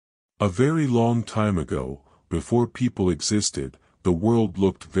A very long time ago, before people existed, the world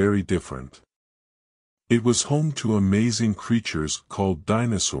looked very different. It was home to amazing creatures called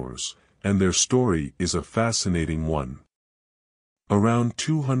dinosaurs, and their story is a fascinating one. Around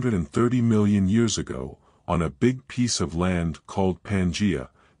 230 million years ago, on a big piece of land called Pangaea,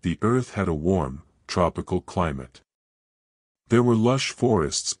 the Earth had a warm, tropical climate. There were lush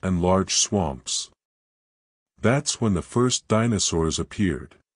forests and large swamps. That's when the first dinosaurs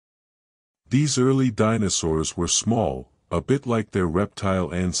appeared. These early dinosaurs were small, a bit like their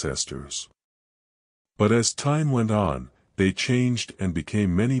reptile ancestors. But as time went on, they changed and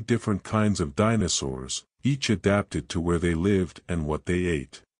became many different kinds of dinosaurs, each adapted to where they lived and what they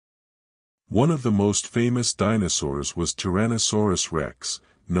ate. One of the most famous dinosaurs was Tyrannosaurus rex,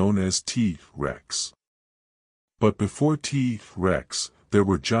 known as T. rex. But before T. rex, there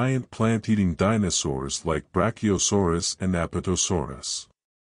were giant plant-eating dinosaurs like Brachiosaurus and Apatosaurus.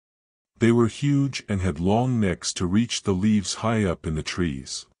 They were huge and had long necks to reach the leaves high up in the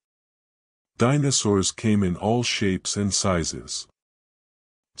trees. Dinosaurs came in all shapes and sizes.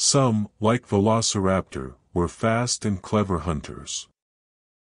 Some, like Velociraptor, were fast and clever hunters.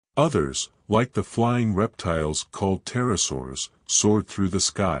 Others, like the flying reptiles called pterosaurs, soared through the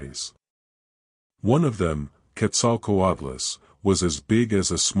skies. One of them, Quetzalcoatlus, was as big as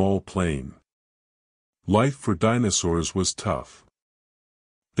a small plane. Life for dinosaurs was tough.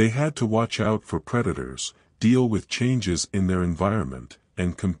 They had to watch out for predators, deal with changes in their environment,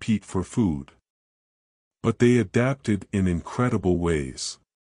 and compete for food. But they adapted in incredible ways.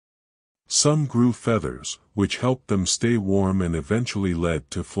 Some grew feathers, which helped them stay warm and eventually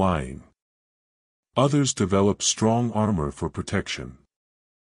led to flying. Others developed strong armor for protection.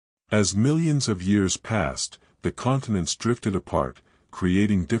 As millions of years passed, the continents drifted apart,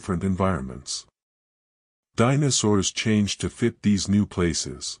 creating different environments. Dinosaurs changed to fit these new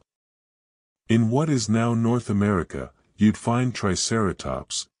places. In what is now North America, you'd find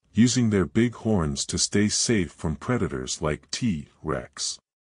Triceratops, using their big horns to stay safe from predators like T. rex.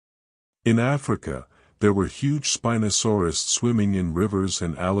 In Africa, there were huge Spinosaurus swimming in rivers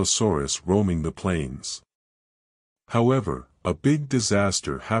and Allosaurus roaming the plains. However, a big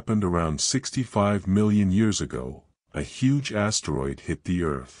disaster happened around 65 million years ago. A huge asteroid hit the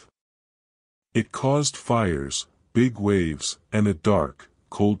Earth. It caused fires, big waves, and a dark,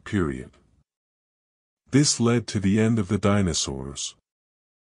 cold period. This led to the end of the dinosaurs.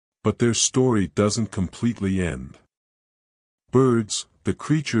 But their story doesn't completely end. Birds, the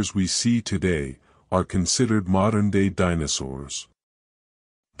creatures we see today, are considered modern-day dinosaurs.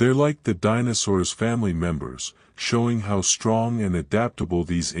 They're like the dinosaurs' family members, showing how strong and adaptable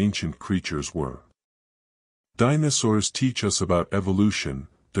these ancient creatures were. Dinosaurs teach us about evolution,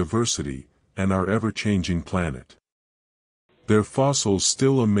 diversity, and our ever-changing planet. Their fossils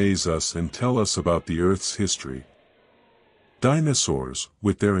still amaze us and tell us about the Earth's history. Dinosaurs,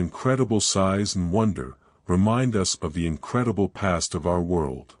 with their incredible size and wonder, remind us of the incredible past of our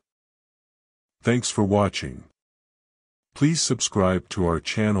world. Thanks for watching. Please subscribe to our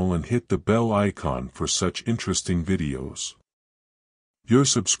channel and hit the bell icon for such interesting videos. Your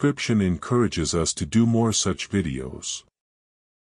subscription encourages us to do more such videos.